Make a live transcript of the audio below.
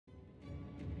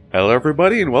Hello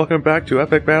everybody and welcome back to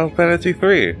Epic Battle Fantasy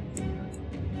 3.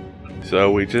 So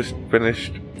we just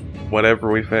finished whatever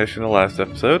we finished in the last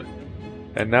episode,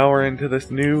 and now we're into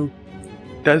this new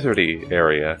deserty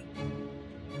area.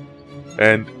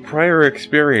 And prior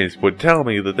experience would tell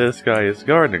me that this guy is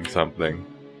guarding something.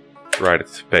 Right,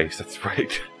 it's space, that's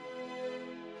right.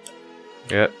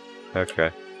 Yep,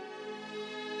 okay.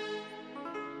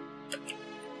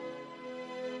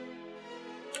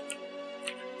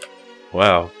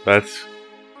 Wow, that's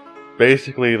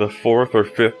basically the 4th or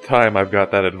 5th time I've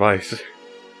got that advice.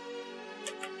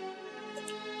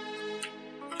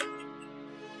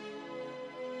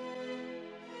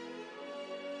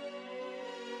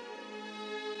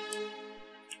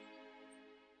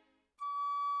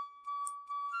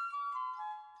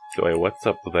 So wait, what's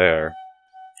up there?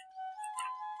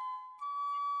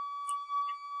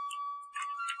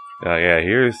 Yeah,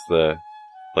 here's the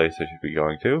place I should be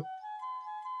going to.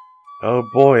 Oh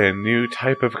boy, a new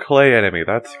type of clay enemy.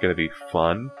 That's gonna be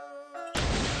fun.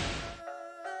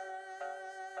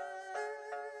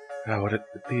 What are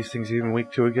these things even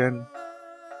weak to again?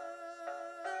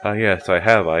 Yes, I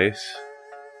have ice.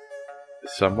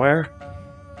 Somewhere?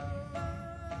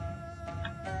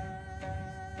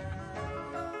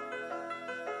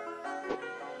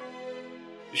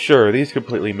 Sure, these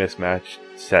completely mismatched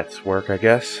sets work, I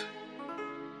guess.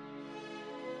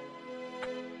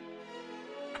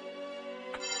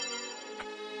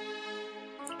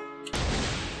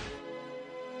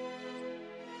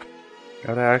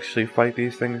 Gotta actually fight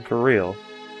these things for real.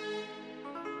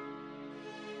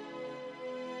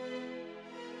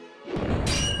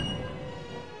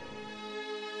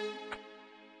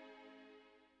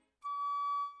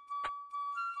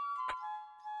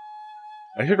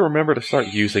 I should remember to start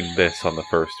using this on the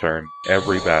first turn,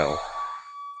 every battle.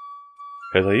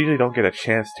 Because I usually don't get a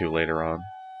chance to later on.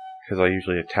 Because I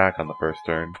usually attack on the first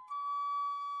turn.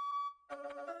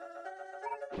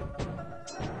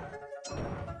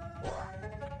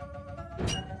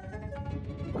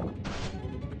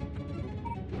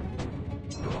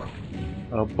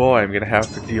 Oh boy, I'm gonna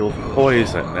have to deal with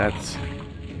poison. That's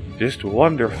just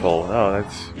wonderful. Oh,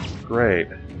 that's great.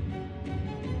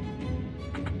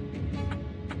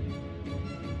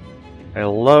 I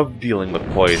love dealing with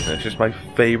poison. It's just my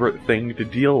favorite thing to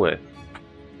deal with.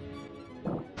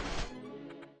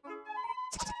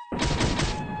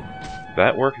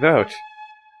 That worked out.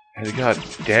 And god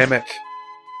damn it.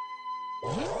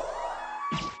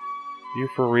 You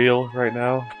for real right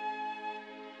now?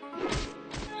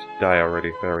 Die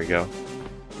already. There we go.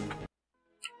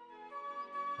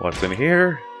 What's in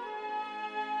here?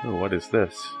 Ooh, what is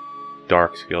this?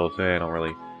 Dark skills. I don't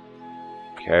really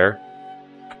care.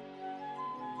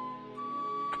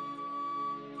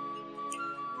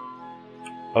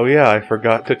 Oh yeah, I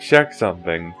forgot to check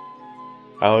something.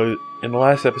 In the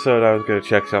last episode I was gonna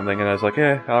check something and I was like,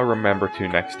 I'll remember to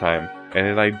next time. And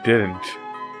then I didn't.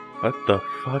 What the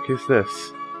fuck is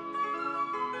this?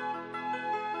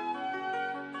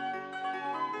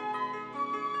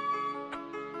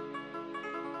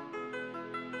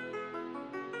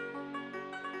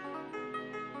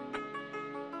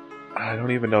 I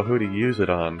don't even know who to use it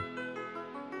on.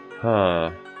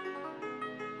 Huh.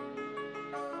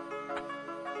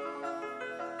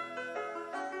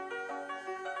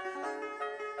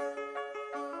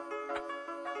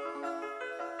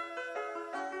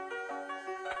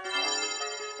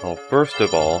 Well, first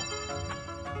of all,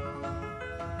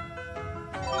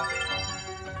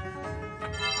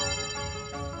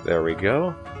 there we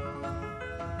go.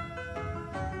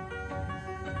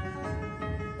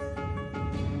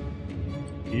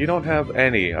 You don't have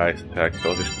any ice attack, so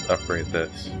I'll just upgrade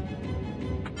this.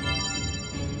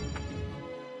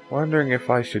 Wondering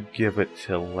if I should give it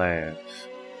to Lance.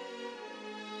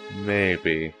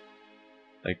 Maybe.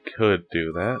 I could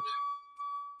do that.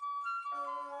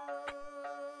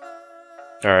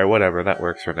 Alright, whatever, that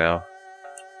works for now.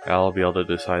 I'll be able to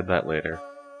decide that later.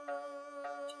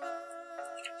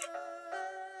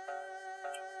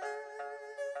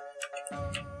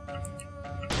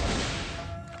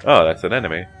 Oh, that's an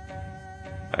enemy.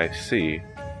 I see.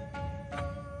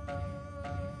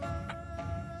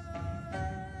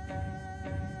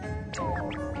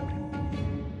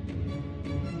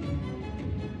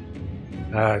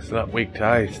 It's not weak to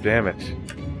ice, damn it.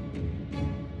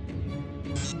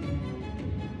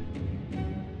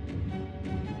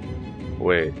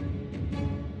 Wait.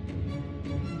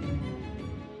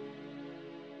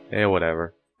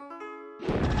 Whatever.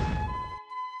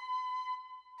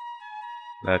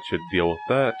 That should deal with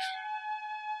that.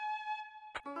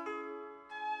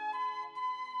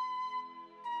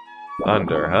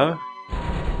 Thunder, huh?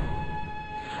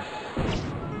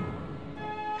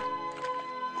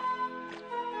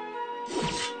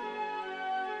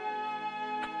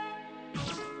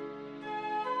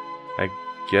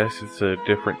 guess it's a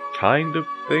different kind of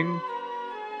thing?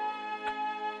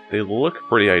 They look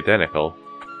pretty identical,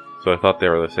 so I thought they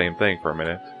were the same thing for a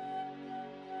minute.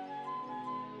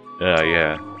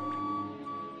 Yeah.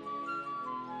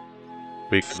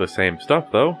 Weak to the same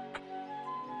stuff, though.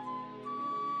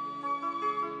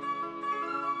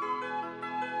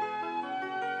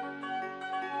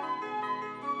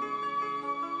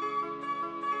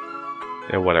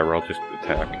 Yeah, whatever, I'll just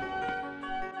attack.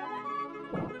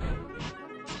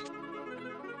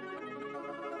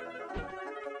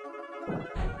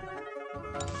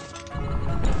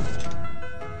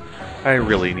 I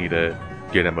really need to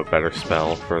get him a better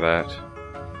spell for that.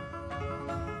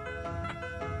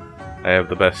 I have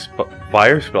the best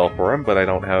fire spell for him, but I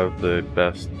don't have the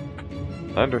best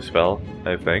thunder spell,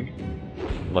 I think.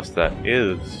 Unless that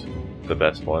is the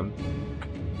best one.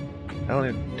 I don't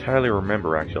entirely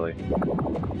remember, actually.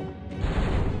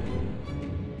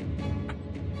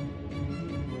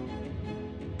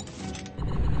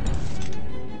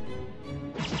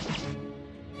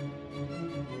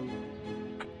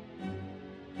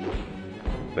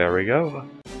 There we go.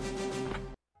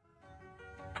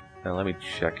 Now let me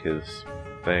check his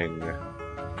thing.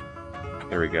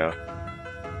 Here we go.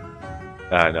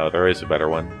 Ah, no, there is a better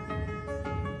one.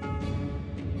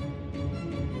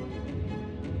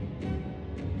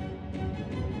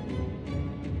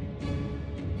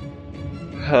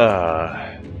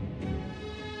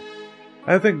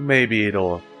 I think maybe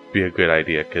it'll be a good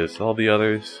idea, because all the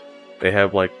others, they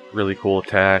have like really cool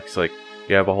attacks, like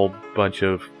you have a whole bunch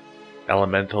of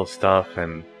elemental stuff,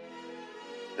 and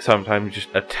sometimes just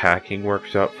attacking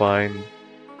works out fine.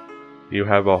 You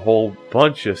have a whole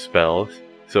bunch of spells,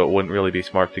 so it wouldn't really be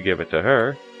smart to give it to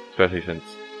her, especially since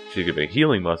she could be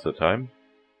healing most of the time.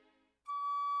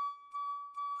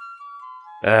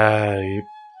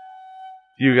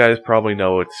 You guys probably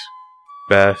know what's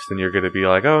best, and you're gonna be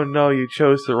like, "Oh no, you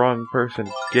chose the wrong person.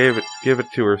 Give it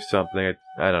to her something."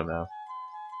 I don't know.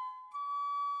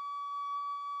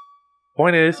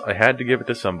 Point is, I had to give it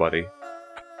to somebody.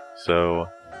 So,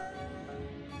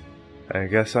 I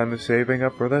guess I'm saving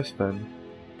up for this then.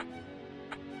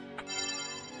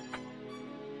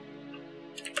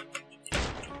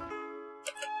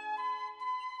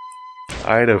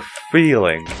 I had a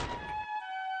feeling.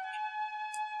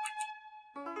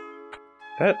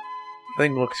 That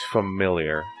thing looks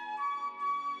familiar.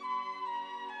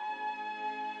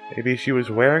 Maybe she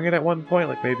was wearing it at one point,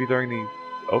 like maybe during the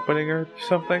opening or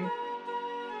something?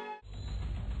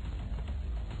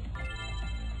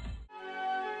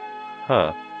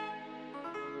 Huh.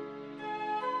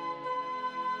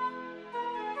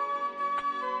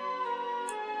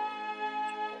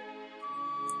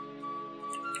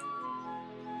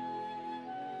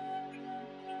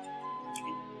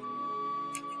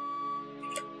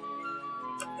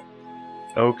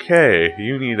 Okay,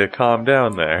 you need to calm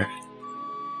down there.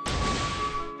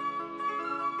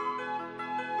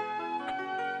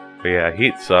 But yeah,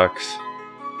 heat sucks.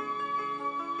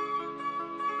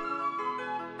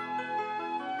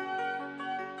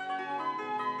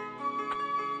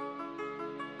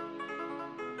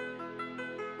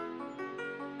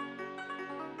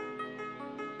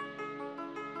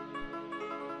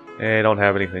 I don't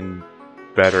have anything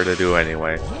better to do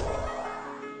anyway.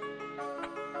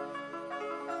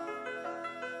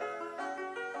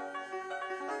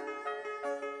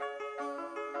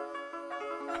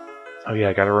 Oh yeah,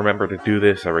 I gotta remember to do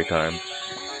this every time.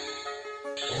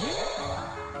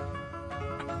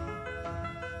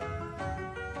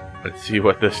 Let's see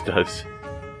what this does.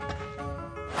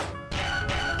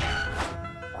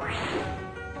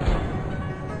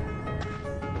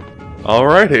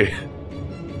 Alrighty.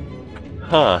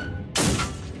 Huh.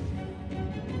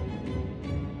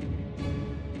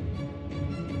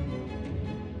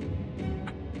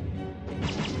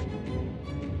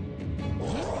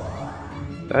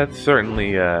 That's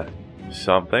certainly,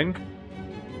 something.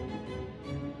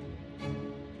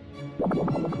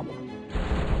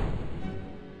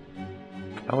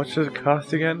 How much does it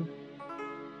cost again?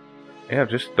 Yeah,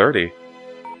 just 30.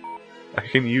 I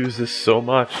can use this so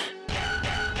much.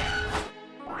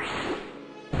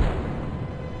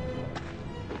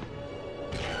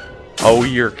 Oh,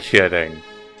 you're kidding.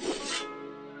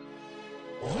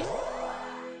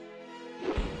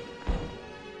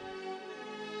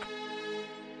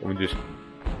 Let me just...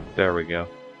 There we go.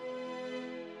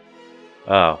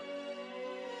 Oh.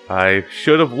 I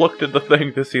should have looked at the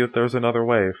thing to see if there's another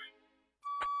wave.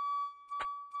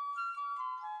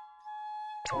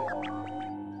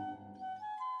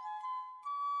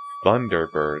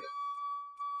 Thunderbird.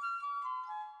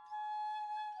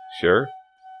 Sure.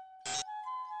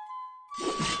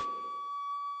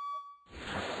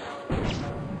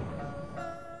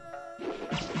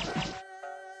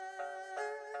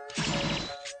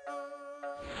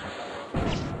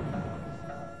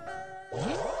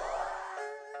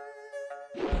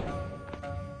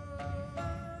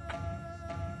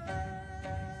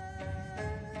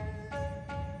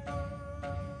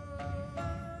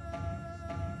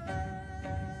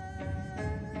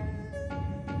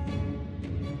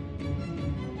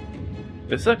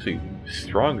 It's actually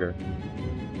stronger.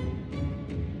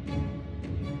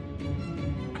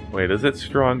 Wait, is it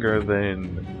stronger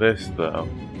than this, though?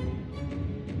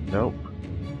 Nope.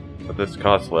 But this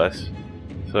costs less.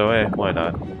 So, why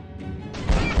not?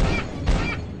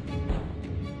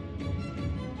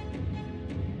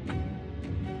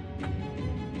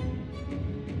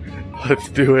 Let's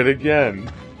do it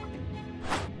again.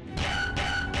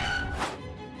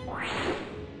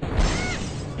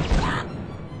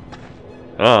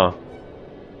 Oh.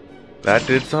 That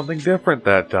did something different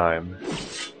that time.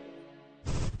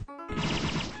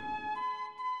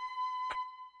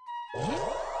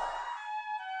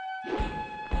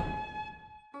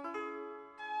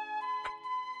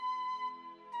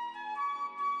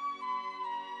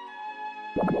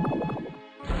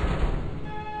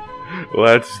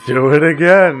 Let's do it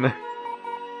again!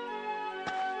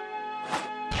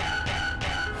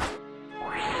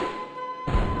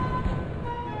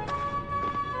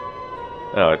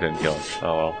 Oh, it didn't kill him.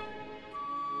 Oh well.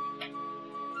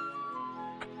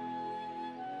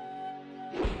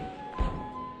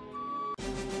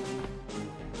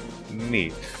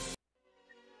 Neat.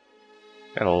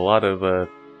 Got a lot of,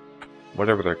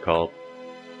 whatever they're called.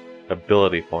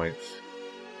 Ability points.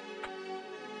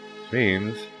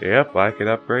 Means, yep, I can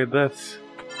upgrade this.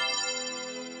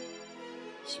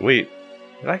 Sweet.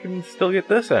 And I can still get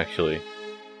this, actually.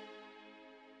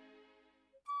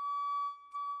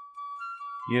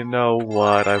 You know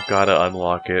what? I've got to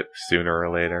unlock it sooner or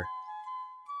later.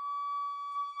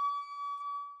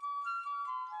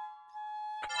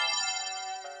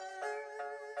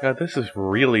 God, this is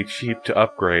really cheap to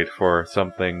upgrade for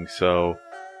something so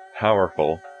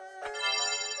powerful.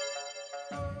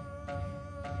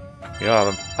 You know,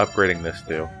 I'm upgrading this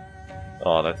too.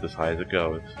 Oh, that's as high as it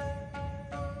goes.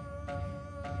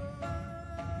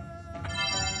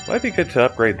 Might be good to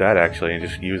upgrade that actually and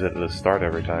just use it at the start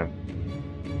every time.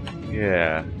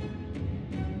 Yeah.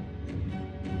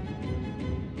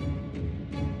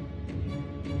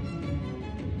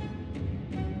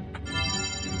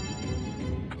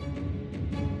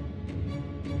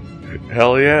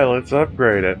 Hell yeah, let's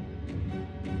upgrade it.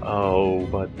 Oh,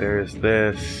 but there's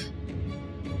this.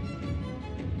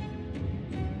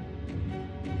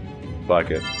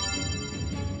 Fuck it.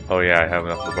 Oh yeah, I have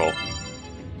enough for both.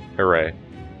 Hooray.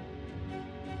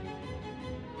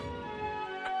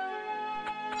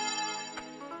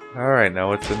 Alright, now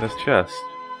what's in this chest?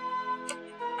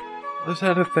 Is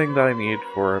that a thing that I need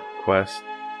for a quest?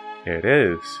 It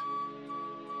is.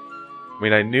 I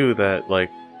mean, I knew that,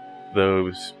 like,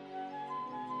 those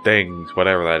things,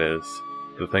 whatever that is,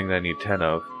 the thing that I need 10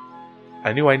 of,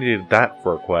 I knew I needed that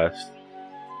for a quest,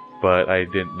 but I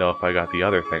didn't know if I got the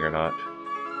other thing or not.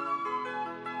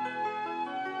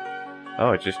 Oh,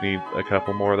 I just need a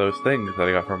couple more of those things that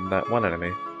I got from that one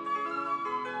enemy.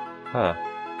 Huh.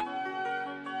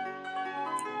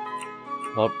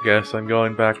 Well, guess I'm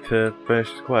going back to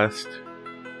finish the quest.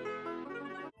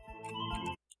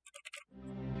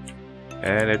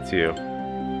 And it's you.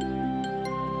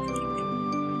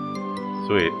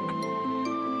 Sweet.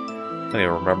 I don't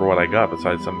even remember what I got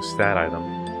besides some stat item.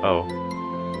 Oh.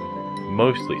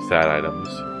 Mostly stat items.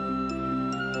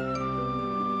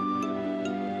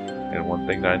 And one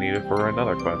thing that I needed for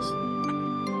another quest.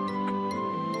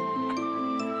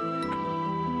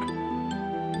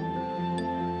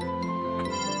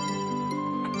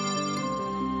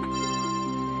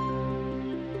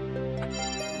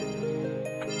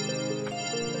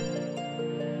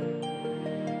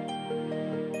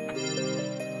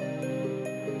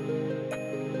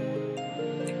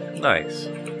 Nice.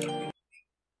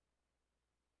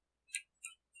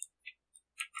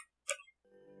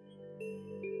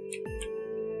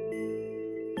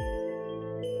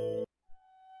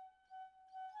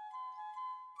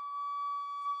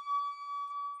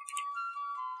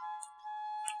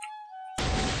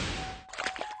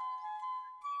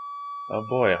 Oh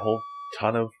boy, a whole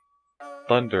ton of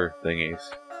thunder thingies.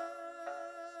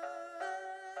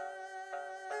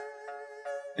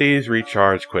 These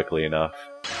recharge quickly enough.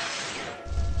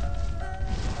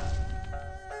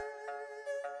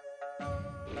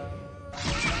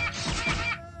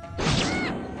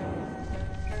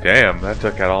 Damn, that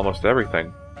took out almost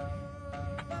everything.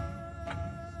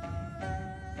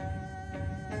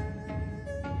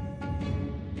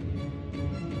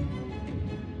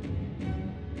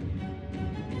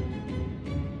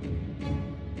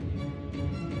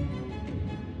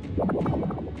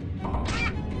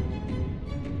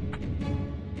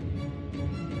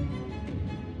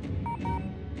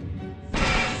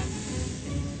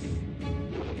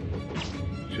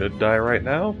 Should die right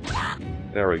now.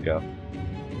 There we go.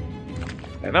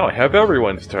 And now I have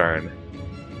everyone's turn.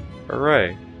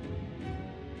 Hooray.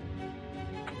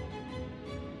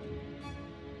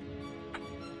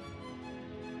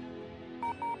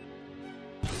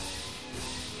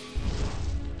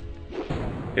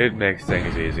 It makes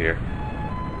things easier.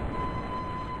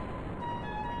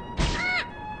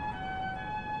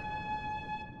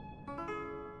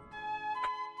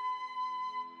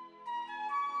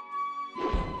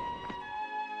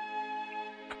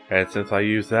 And since I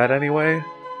use that anyway,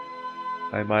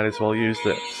 I might as well use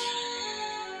this.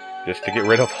 Just to get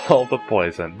rid of all the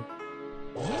poison.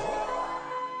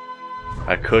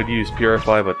 I could use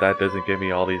Purify, but that doesn't give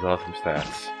me all these awesome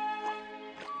stats.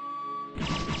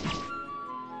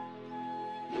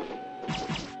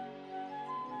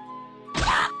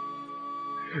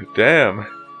 Damn!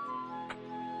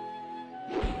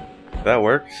 That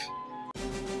works.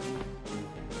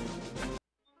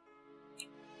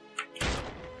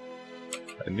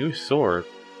 A new sword.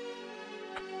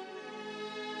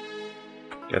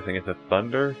 Guessing it's a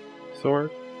thunder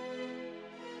sword?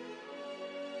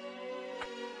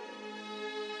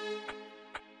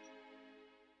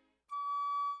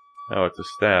 Oh, it's a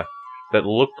staff. That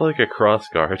looked like a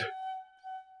crossguard.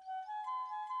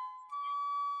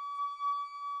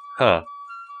 Huh.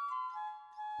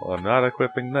 Well, I'm not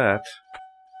equipping that.